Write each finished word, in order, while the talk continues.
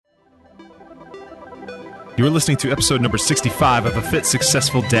You are listening to episode number 65 of the Fit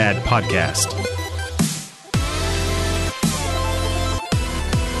Successful Dad podcast.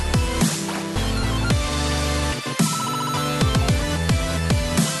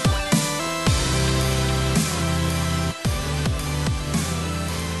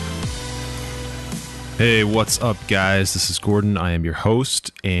 Hey, what's up, guys? This is Gordon. I am your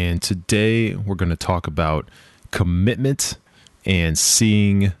host, and today we're going to talk about commitment and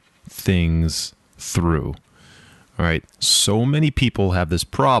seeing things through. All right, so many people have this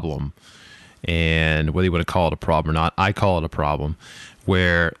problem, and whether you want to call it a problem or not, I call it a problem,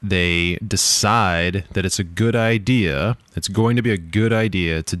 where they decide that it's a good idea, it's going to be a good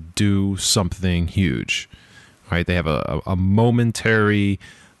idea to do something huge. All right, they have a momentary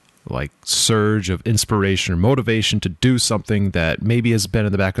surge of inspiration or motivation to do something that maybe has been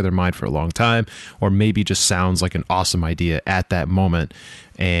in the back of their mind for a long time, or maybe just sounds like an awesome idea at that moment.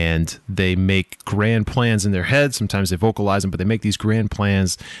 And they make grand plans in their head. Sometimes they vocalize them, but they make these grand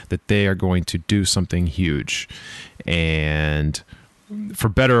plans that they are going to do something huge. And for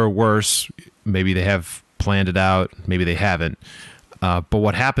better or worse, maybe they have planned it out, maybe they haven't. But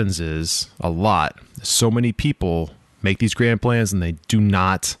what happens is so many people make these grand plans and they do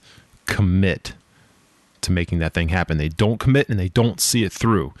not commit to making that thing happen. They don't commit and they don't see it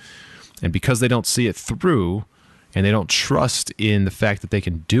through. And because they don't see it through and they don't trust in the fact that they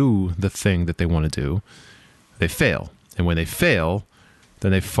can do the thing that they want to do, they fail. And when they fail,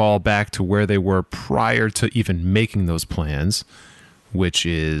 then they fall back to where they were prior to even making those plans, which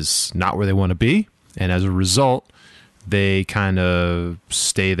is not where they want to be. And as a result, they kind of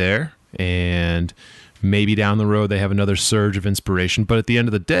stay there, and maybe down the road they have another surge of inspiration. But at the end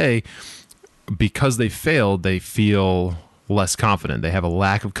of the day, because they failed, they feel less confident. They have a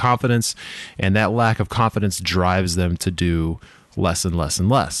lack of confidence, and that lack of confidence drives them to do less and less and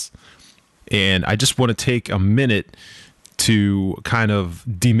less. And I just want to take a minute to kind of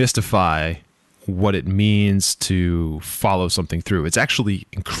demystify what it means to follow something through. It's actually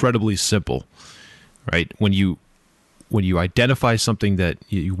incredibly simple, right? When you identify something that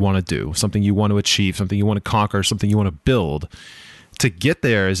you want to do, something you want to achieve, something you want to conquer, something you want to build, to get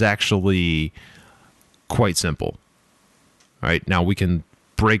there is actually quite simple. All right. Now we can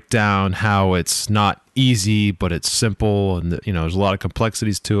break down how it's not easy, but it's simple, and there's a lot of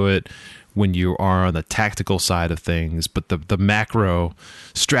complexities to it when you are on the tactical side of things. But the macro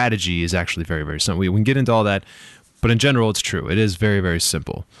strategy is actually very, very simple. We can get into all that, but in general, it's true. It is very, very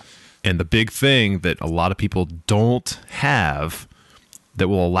simple. And the big thing that a lot of people don't have that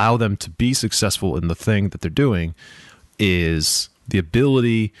will allow them to be successful in the thing that they're doing is the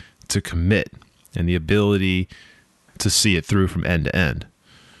ability to commit and the ability to see it through from end to end.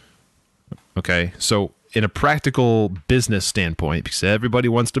 Okay, so in a practical business standpoint, because everybody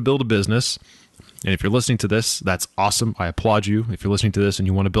wants to build a business, and if you're listening to this, that's awesome. I applaud you. If you're listening to this and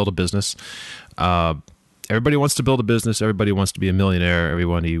you want to build a business, everybody wants to build a business. Everybody wants to be a millionaire.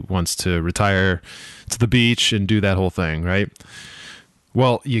 Everybody wants to retire to the beach and do that whole thing, right?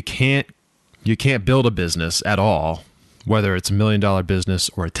 Well, you can't build a business at all, whether it's $1 million business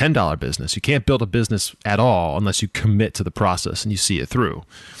or a $10 business. You can't build a business at all unless you commit to the process and you see it through.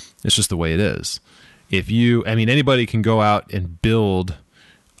 It's just the way it is. Anybody can go out and build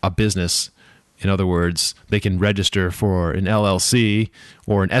a business. In other words, they can register for an LLC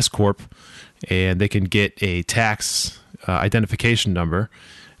or an S Corp, and they can get a tax identification number,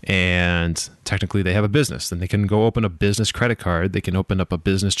 and technically they have a business. Then they can go open a business credit card. They can open up a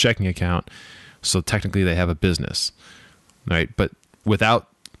business checking account. So technically they have a business, right? But without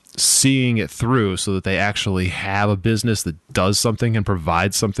seeing it through so that they actually have a business that does something and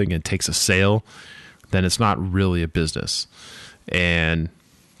provides something and takes a sale, then it's not really a business. And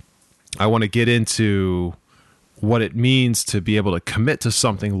I want to get into what it means to be able to commit to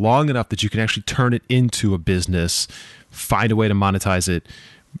something long enough that you can actually turn it into a business, find a way to monetize it,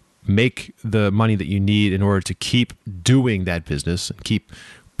 make the money that you need in order to keep doing that business and keep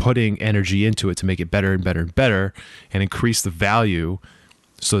putting energy into it to make it better and better and better, and increase the value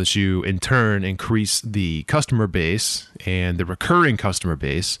so that you in turn increase the customer base and the recurring customer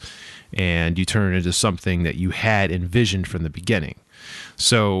base, and you turn it into something that you had envisioned from the beginning.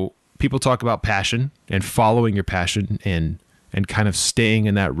 So people talk about passion and following your passion and kind of staying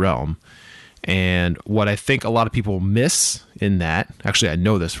in that realm. And what I think a lot of people miss in that, actually I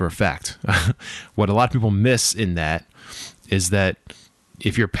know this for a fact, what a lot of people miss in that is that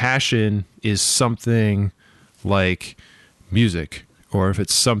if your passion is something like music, or if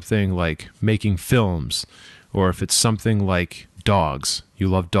it's something like making films, or if it's something like dogs, you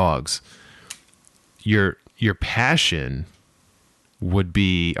love dogs, your passion would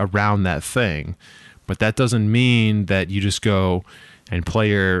be around that thing, But that doesn't mean that you just go and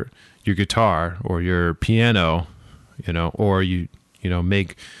play your guitar or your piano, or you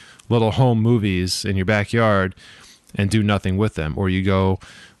make little home movies in your backyard and do nothing with them, or you go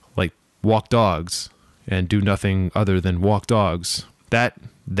like walk dogs and do nothing other than walk dogs. That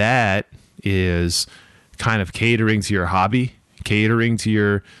is kind of catering to your hobby, catering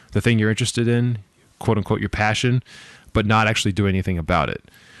to the thing you're interested in, quote unquote, your passion, but not actually do anything about it.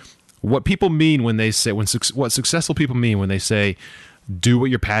 What people mean when they say, what successful people mean when they say, do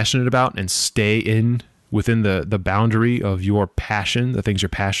what you're passionate about and stay within the boundary of your passion, the things you're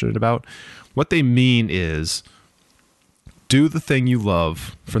passionate about. What they mean is do the thing you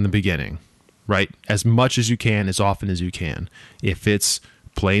love from the beginning, right? As much as you can, as often as you can. If it's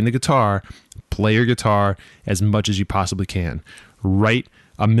playing the guitar, play your guitar as much as you possibly can. Write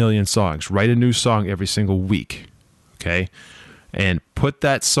 1 million songs. Write a new song every single week, okay? And put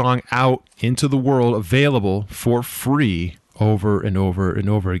that song out into the world, available for free over and over and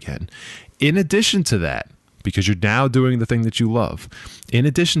over again. In addition to that, because you're now doing the thing that you love, in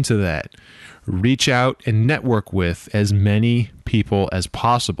addition to that, reach out and network with as many people as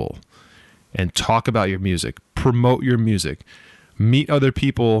possible and talk about your music, promote your music, meet other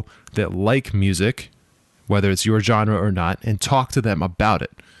people that like music, whether it's your genre or not, and talk to them about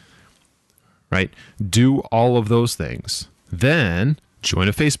it, right? Do all of those things. Then join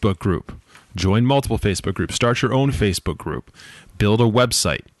a Facebook group, join multiple Facebook groups, start your own Facebook group, build a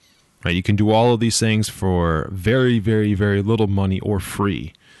website, right? You can do all of these things for very, very, very little money or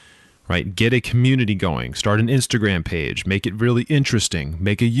free, right? Get a community going, start an Instagram page, make it really interesting,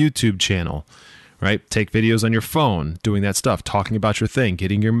 make a YouTube channel, right? Take videos on your phone, doing that stuff, talking about your thing,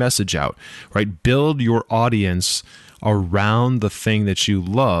 getting your message out, right? Build your audience around the thing that you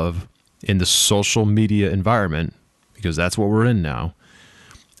love in the social media environment, because that's what we're in now.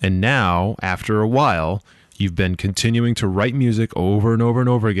 And now, after a while, you've been continuing to write music over and over and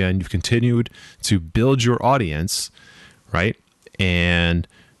over again. You've continued to build your audience, right? And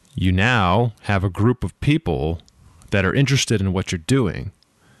you now have a group of people that are interested in what you're doing.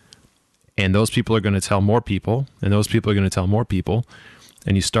 And those people are going to tell more people, and those people are going to tell more people.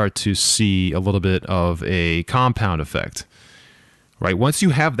 And you start to see a little bit of a compound effect, right? Once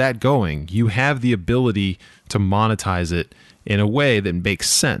you have that going, you have the ability to monetize it in a way that makes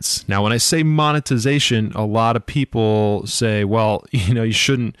sense. Now, when I say monetization, a lot of people say, well, you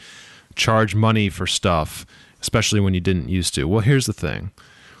shouldn't charge money for stuff, especially when you didn't used to. Well, here's the thing,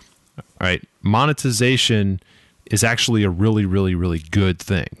 all right? Monetization is actually a really, really, really good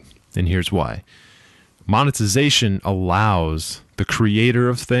thing. And here's why. Monetization allows the creator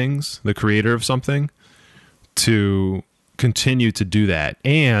of things, the creator of something, to continue to do that,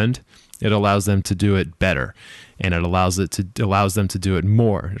 and it allows them to do it better, and it allows them to do it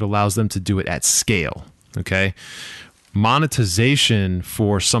more. It allows them to do it at scale. Okay, monetization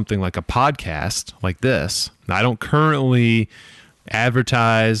for something like a podcast like this. Now, I don't currently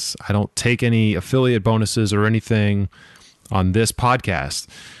advertise. I don't take any affiliate bonuses or anything on this podcast.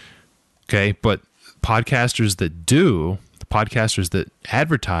 Okay, but podcasters that do, the podcasters that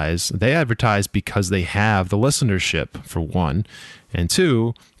advertise, they advertise because they have the listenership, for one, and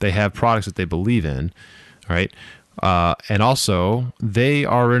two, they have products that they believe in, right? And also, they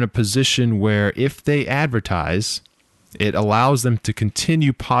are in a position where if they advertise, it allows them to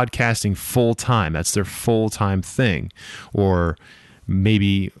continue podcasting full-time. That's their full-time thing, or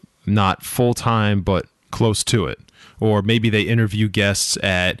maybe not full-time, but close to it. Or maybe they interview guests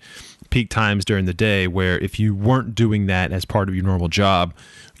at peak times during the day, where if you weren't doing that as part of your normal job,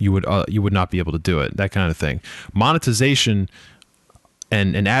 you would not be able to do it. That kind of thing. Monetization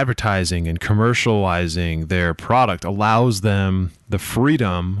and advertising and commercializing their product allows them the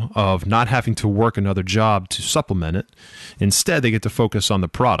freedom of not having to work another job to supplement it. Instead, they get to focus on the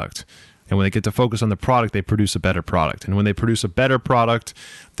product. And when they get to focus on the product, they produce a better product. And when they produce a better product,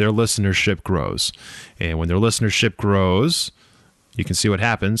 their listenership grows. And when their listenership grows, you can see what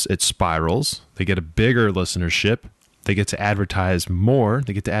happens. It spirals. They get a bigger listenership. They get to advertise more.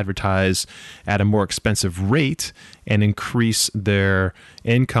 They get to advertise at a more expensive rate and increase their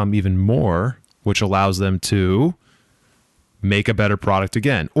income even more, which allows them to make a better product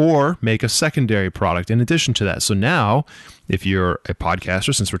again, or make a secondary product in addition to that. So now, if you're a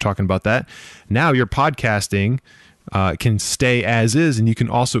podcaster, since we're talking about that, now your podcasting can stay as is, and you can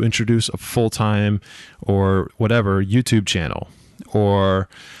also introduce a full-time or whatever YouTube channel, or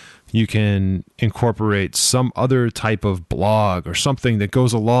you can incorporate some other type of blog or something that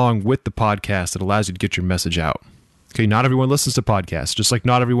goes along with the podcast that allows you to get your message out. Okay, not everyone listens to podcasts, just like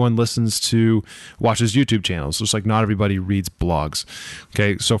not everyone watches YouTube channels, just like not everybody reads blogs.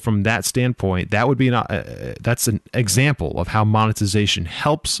 Okay, so from that standpoint, that would be that's an example of how monetization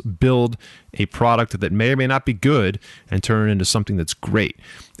helps build a product that may or may not be good and turn it into something that's great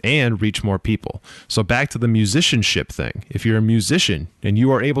and reach more people. So back to the musicianship thing. If you're a musician and you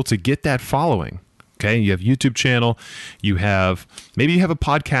are able to get that following, okay, you have a YouTube channel, maybe you have a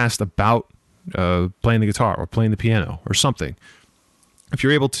podcast about playing the guitar or playing the piano or something. If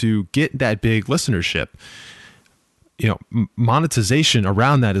you're able to get that big listenership, monetization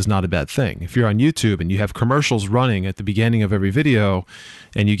around that is not a bad thing. If you're on YouTube and you have commercials running at the beginning of every video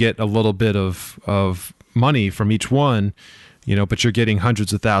and you get a little bit of money from each one, but you're getting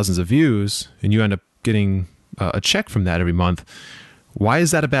hundreds of thousands of views and you end up getting a check from that every month, why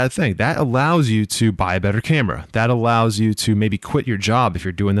is that a bad thing? That allows you to buy a better camera. That allows you to maybe quit your job if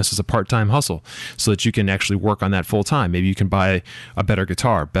you're doing this as a part-time hustle so that you can actually work on that full-time. Maybe you can buy a better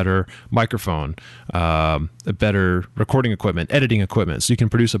guitar, better microphone, a better recording equipment, editing equipment, so you can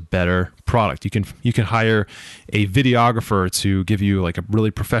produce a better product. You can hire a videographer to give you like a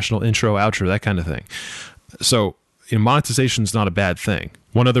really professional intro, outro, that kind of thing. So monetization is not a bad thing.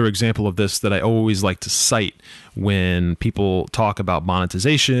 One other example of this that I always like to cite when people talk about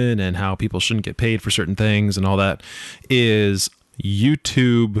monetization and how people shouldn't get paid for certain things and all that is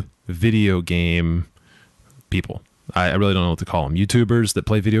YouTube video game people. I really don't know what to call them. YouTubers that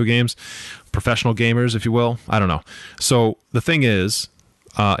play video games, professional gamers, if you will. I don't know. So the thing is,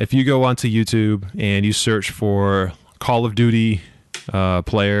 if you go onto YouTube and you search for Call of Duty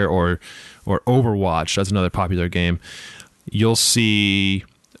player or Overwatch, that's another popular game, you'll see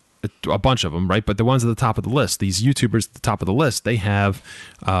a bunch of them, right? But the ones at the top of the list, these YouTubers at the top of the list, they have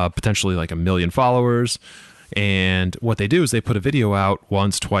potentially like 1 million followers. And what they do is they put a video out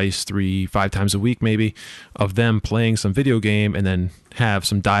once, twice, 3, 5 times a week maybe of them playing some video game and then have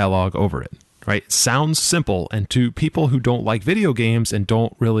some dialogue over it, right? It sounds simple. And to people who don't like video games and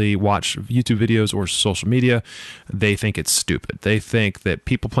don't really watch YouTube videos or social media, they think it's stupid. They think that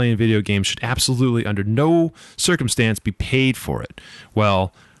people playing video games should absolutely, under no circumstance, be paid for it.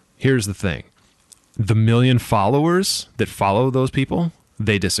 Well, here's the thing. The 1 million followers that follow those people,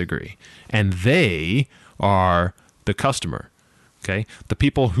 they disagree. And they are the customer. Okay? The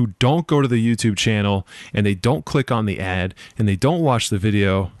people who don't go to the YouTube channel and they don't click on the ad and they don't watch the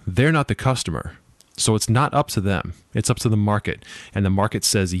video, they're not the customer. So it's not up to them. It's up to the market. And the market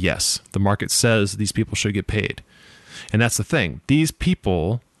says yes. The market says these people should get paid. And that's the thing. These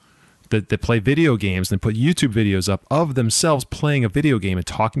people that play video games and put YouTube videos up of themselves playing a video game and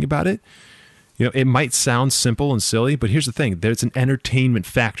talking about it, it might sound simple and silly, but here's the thing. There's an entertainment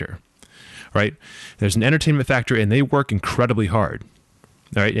factor. Right? There's an entertainment factor and they work incredibly hard.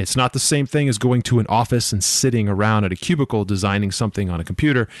 All right? It's not the same thing as going to an office and sitting around at a cubicle designing something on a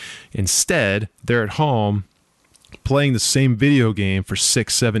computer. Instead, they're at home playing the same video game for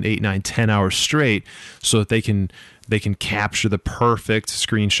 6, 7, 8, 9, 10 hours straight so that they can capture the perfect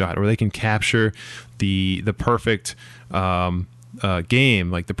screenshot, or they can capture the perfect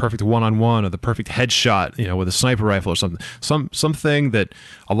game, like the perfect one-on-one or the perfect headshot, with a sniper rifle or something that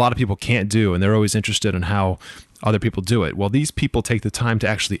a lot of people can't do, and they're always interested in how other people do it. Well, these people take the time to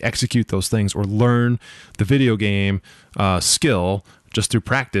actually execute those things or learn the video game skill just through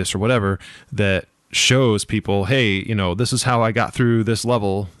practice or whatever that shows people, hey, this is how I got through this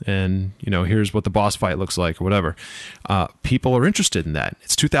level, and here's what the boss fight looks like or whatever. People are interested in that.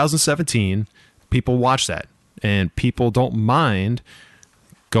 It's 2017. People watch that. And people don't mind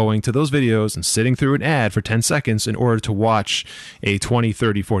going to those videos and sitting through an ad for 10 seconds in order to watch a 20,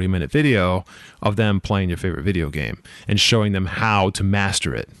 30, 40-minute video of them playing your favorite video game and showing them how to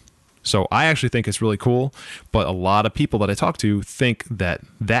master it. So I actually think it's really cool, but a lot of people that I talk to think that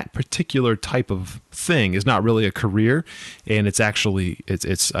that particular type of thing is not really a career, and it's actually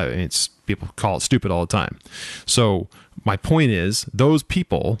it's people call it stupid all the time. So my point is, those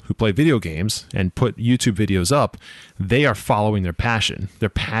people who play video games and put YouTube videos up, they are following their passion. They're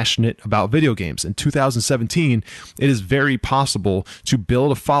passionate about video games. In 2017, it is very possible to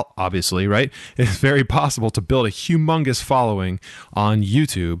build obviously, right? It's very possible to build a humongous following on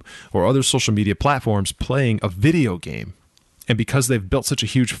YouTube or other social media platforms playing a video game. And because they've built such a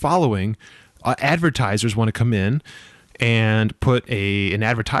huge following, advertisers want to come in and put an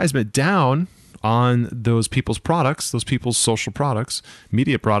advertisement down on those people's products, those people's social products,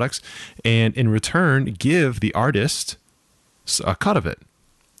 media products, and in return give the artist a cut of it.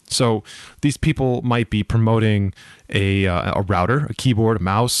 So these people might be promoting a router, a keyboard, a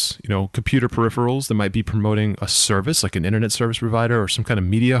mouse, computer peripherals. They might be promoting a service like an internet service provider or some kind of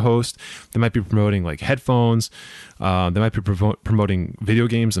media host. They might be promoting like headphones. They might be promoting video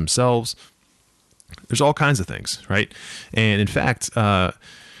games themselves. There's all kinds of things, right? And in fact,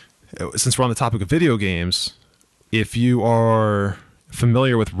 since we're on the topic of video games, if you are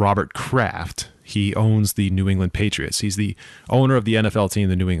familiar with Robert Kraft, he owns the New England Patriots. He's the owner of the NFL team,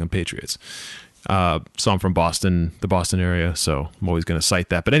 the New England Patriots. So I'm from Boston, the Boston area, so I'm always going to cite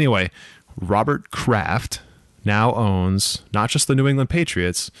that. But anyway, Robert Kraft now owns not just the New England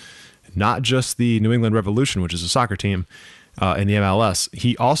Patriots, not just the New England Revolution, which is a soccer team in the MLS.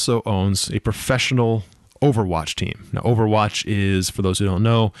 He also owns a professional Overwatch team. Now, Overwatch is, for those who don't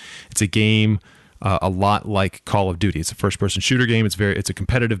know, it's a game a lot like Call of Duty. It's a first-person shooter game. It's a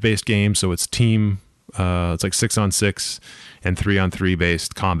competitive-based game, so it's team. It's like 6-on-6 and 3-on-3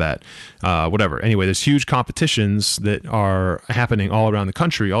 based combat, whatever. Anyway, there's huge competitions that are happening all around the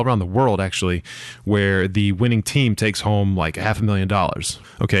country, all around the world, actually, where the winning team takes home like $500,000.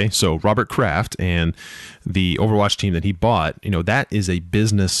 Okay, so Robert Kraft and the Overwatch team that he bought, that is a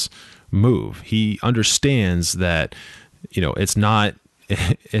business move. He understands that, it's not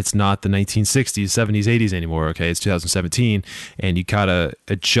the 1960s, 70s, 80s anymore. Okay, it's 2017, and you gotta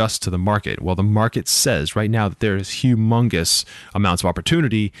adjust to the market. Well, the market says right now that there is humongous amounts of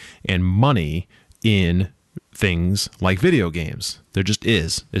opportunity and money in things like video games. There just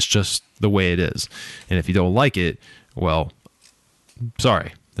is. It's just the way it is. And if you don't like it, well,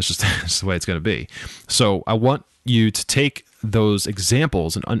 sorry. That's just the way it's going to be. So I want you to take those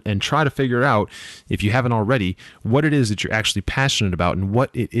examples and try to figure out, if you haven't already, what it is that you're actually passionate about and what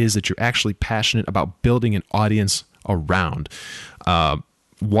it is that you're actually passionate about building an audience around.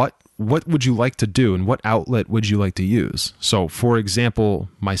 What would you like to do and what outlet would you like to use? So, for example,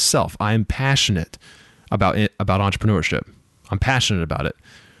 myself, I am passionate about entrepreneurship. I'm passionate about it.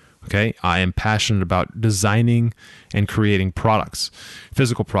 Okay, I am passionate about designing and creating products,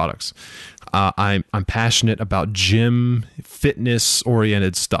 physical products. I'm passionate about gym,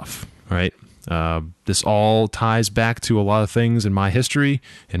 fitness-oriented stuff, right? This all ties back to a lot of things in my history,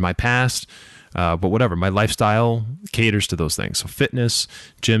 in my past, but whatever. My lifestyle caters to those things. So fitness,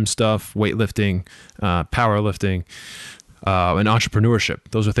 gym stuff, weightlifting, powerlifting, and entrepreneurship.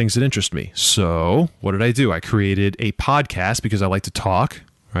 Those are things that interest me. So what did I do? I created a podcast because I like to talk,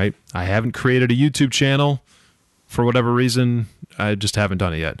 right? I haven't created a YouTube channel for whatever reason. I just haven't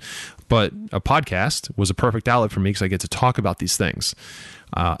done it yet. But a podcast was a perfect outlet for me because I get to talk about these things.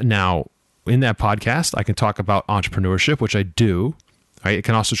 Now, in that podcast, I can talk about entrepreneurship, which I do. Right? I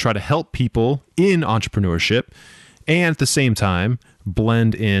can also try to help people in entrepreneurship and at the same time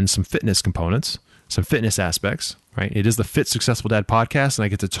blend in some fitness components, some fitness aspects. Right? It is the Fit Successful Dad podcast, and I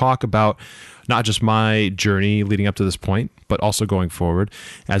get to talk about not just my journey leading up to this point, but also going forward,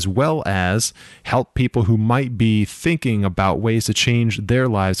 as well as help people who might be thinking about ways to change their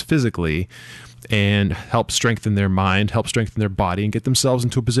lives physically and help strengthen their mind, help strengthen their body, and get themselves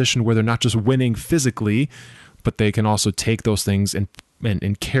into a position where they're not just winning physically, but they can also take those things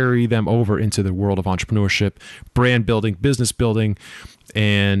and carry them over into the world of entrepreneurship, brand building, business building,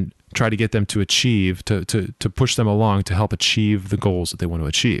 and try to get them to achieve, to push them along to help achieve the goals that they want to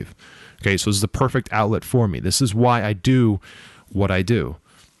achieve. Okay, so this is the perfect outlet for me. This is why I do what I do.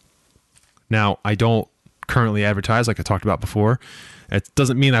 Now, I don't currently advertise like I talked about before. It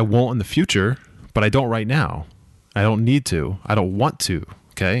doesn't mean I won't in the future, but I don't right now. I don't need to. I don't want to.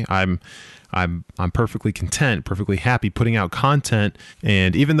 Okay, I'm perfectly content, perfectly happy putting out content.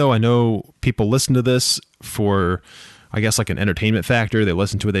 And even though I know people listen to this for, I guess, like an entertainment factor, they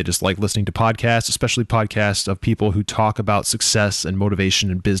listen to it, they just like listening to podcasts, especially podcasts of people who talk about success and motivation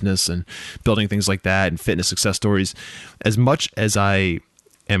and business and building things like that and fitness success stories. As much as I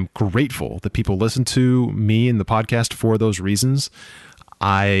am grateful that people listen to me and the podcast for those reasons,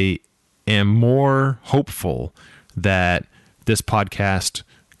 I am more hopeful that this podcast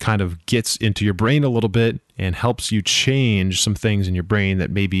kind of gets into your brain a little bit and helps you change some things in your brain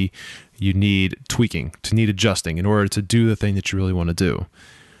that maybe you need tweaking, to need adjusting in order to do the thing that you really want to do.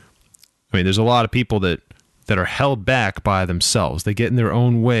 I mean, there's a lot of people that are held back by themselves. They get in their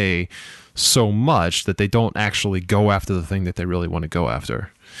own way so much that they don't actually go after the thing that they really want to go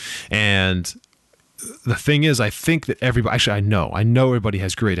after. And the thing is, I think that everybody, actually, I know everybody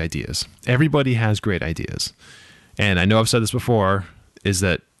has great ideas. Everybody has great ideas. And I know I've said this before, is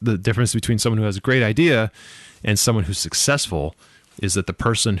that the difference between someone who has a great idea and someone who's successful is that the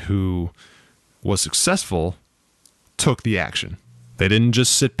person who was successful took the action. They didn't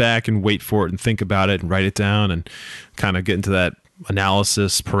just sit back and wait for it and think about it and write it down and kind of get into that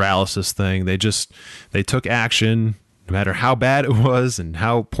analysis paralysis thing. They took action, no matter how bad it was and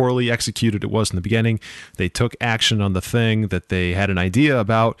how poorly executed it was in the beginning. They took action on the thing that they had an idea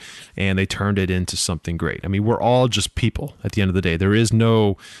about, and they turned it into something great. I mean, we're all just people at the end of the day. There is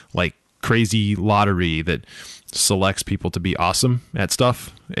no like crazy lottery that selects people to be awesome at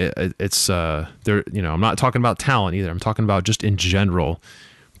stuff. It's there. I'm not talking about talent either. I'm talking about just in general,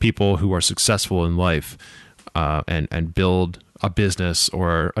 people who are successful in life and build a business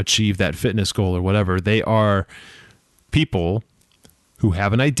or achieve that fitness goal or whatever. They are people who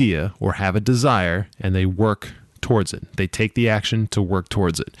have an idea or have a desire, and they work towards it. They take the action to work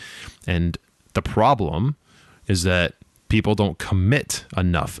towards it. And the problem is that people don't commit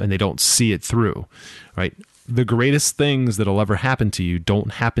enough and they don't see it through, right? The greatest things that'll ever happen to you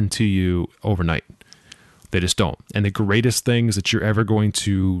don't happen to you overnight. They just don't. And the greatest things that you're ever going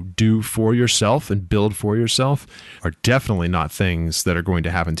to do for yourself and build for yourself are definitely not things that are going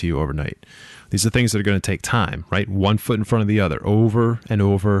to happen to you overnight. These are things that are going to take time, right? One foot in front of the other, over and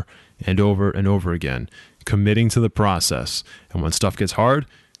over and over and over again, committing to the process. And when stuff gets hard,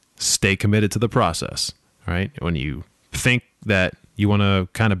 stay committed to the process, right? When you think that you want to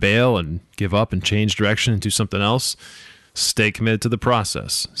kind of bail and give up and change direction and do something else, stay committed to the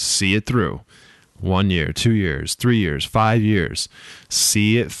process. See it through. 1 year, 2 years, 3 years, 5 years.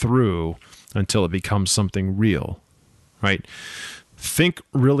 See it through until it becomes something real, right? Think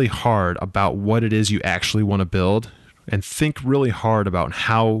really hard about what it is you actually want to build, and think really hard about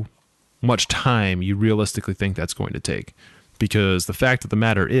how much time you realistically think that's going to take. Because the fact of the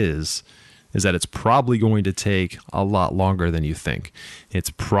matter is that it's probably going to take a lot longer than you think. It's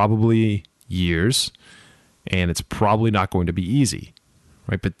probably years, and it's probably not going to be easy,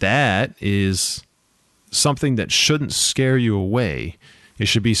 right? But that is something that shouldn't scare you away. It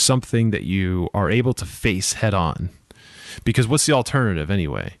should be something that you are able to face head on. Because what's the alternative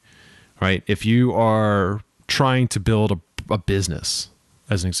anyway, right? If you are trying to build a business,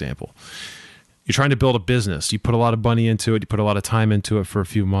 as an example, you're trying to build a business, you put a lot of money into it, you put a lot of time into it for a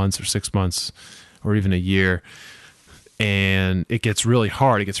few months or 6 months or even a year, and it gets really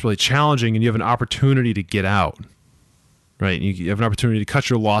hard, it gets really challenging, and you have an opportunity to get out, right? You have an opportunity to cut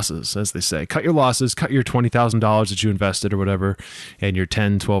your losses, as they say. Cut your losses, cut your $20,000 that you invested or whatever, and your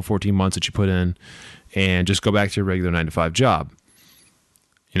 10, 12, 14 months that you put in, and just go back to your regular 9-to-5 job.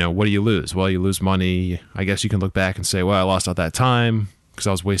 What do you lose? Well, you lose money. I guess you can look back and say, well, I lost all that time because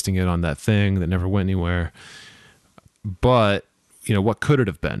I was wasting it on that thing that never went anywhere. But, what could it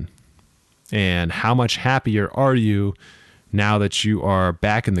have been? And how much happier are you now that you are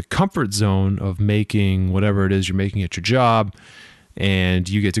back in the comfort zone of making whatever it is you're making at your job, and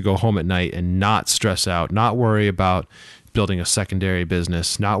you get to go home at night and not stress out, not worry about building a secondary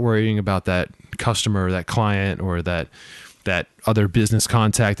business, not worrying about that customer or that client or that other business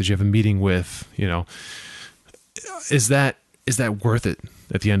contact that you have a meeting with. Is that worth it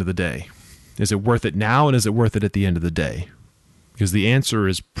at the end of the day? Is it worth it now, and is it worth it at the end of the day? Because the answer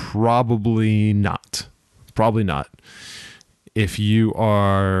is probably not. Probably not. If you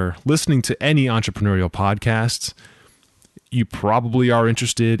are listening to any entrepreneurial podcasts, you probably are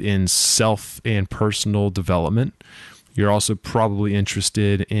interested in self and personal development. You're also probably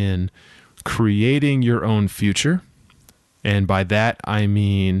interested in creating your own future. And by that, I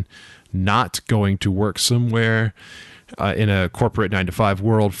mean not going to work somewhere in a corporate 9-to-5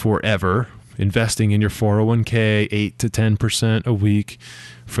 world forever, investing in your 401k 8 to 10% a week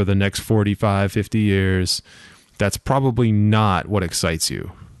for the next 45, 50 years. That's probably not what excites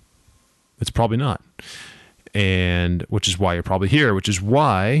you. It's probably not. And which is why you're probably here, which is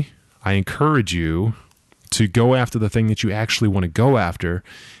why I encourage you to go after the thing that you actually want to go after,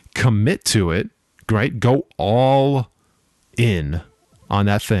 commit to it, right? Go all in on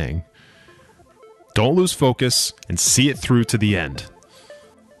that thing. Don't lose focus and see it through to the end.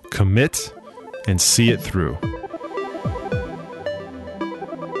 Commit and see it through.